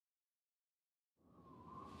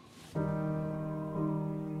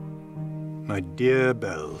My dear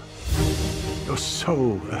Belle, you're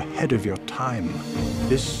so ahead of your time.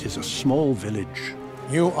 This is a small village.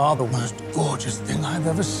 You are the most gorgeous thing I've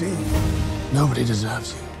ever seen. Nobody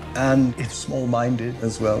deserves you. And it's small-minded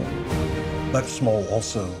as well. But small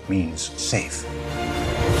also means safe.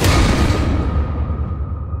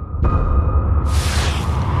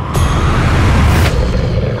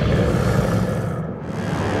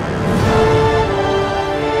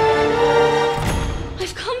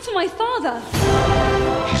 I've come for my father.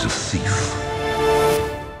 He's a thief.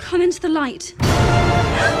 Come into the light. I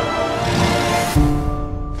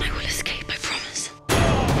will escape, I promise.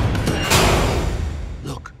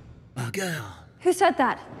 Look, my girl. Who said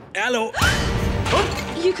that? Hello.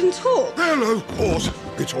 You can talk. Well, of course.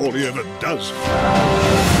 It's all he ever does.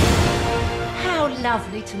 How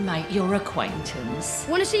lovely to make your acquaintance.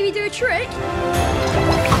 Want to see me do a trick?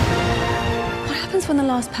 What happens when the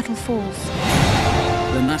last petal falls?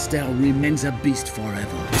 The master remains a beast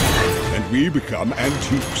forever. And we become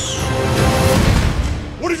antiques.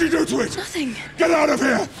 What did you do to it? Nothing. Get out of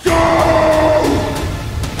here! Go!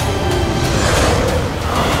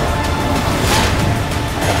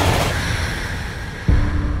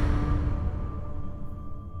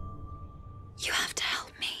 You have to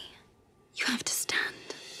help me. You have to stand.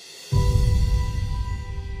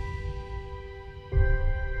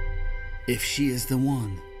 If she is the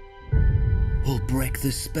one who'll break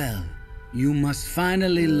the spell, you must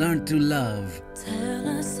finally learn to love.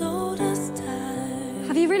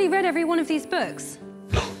 Have you really read every one of these books?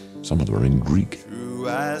 Some of them are in Greek. True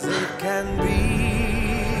as it can be.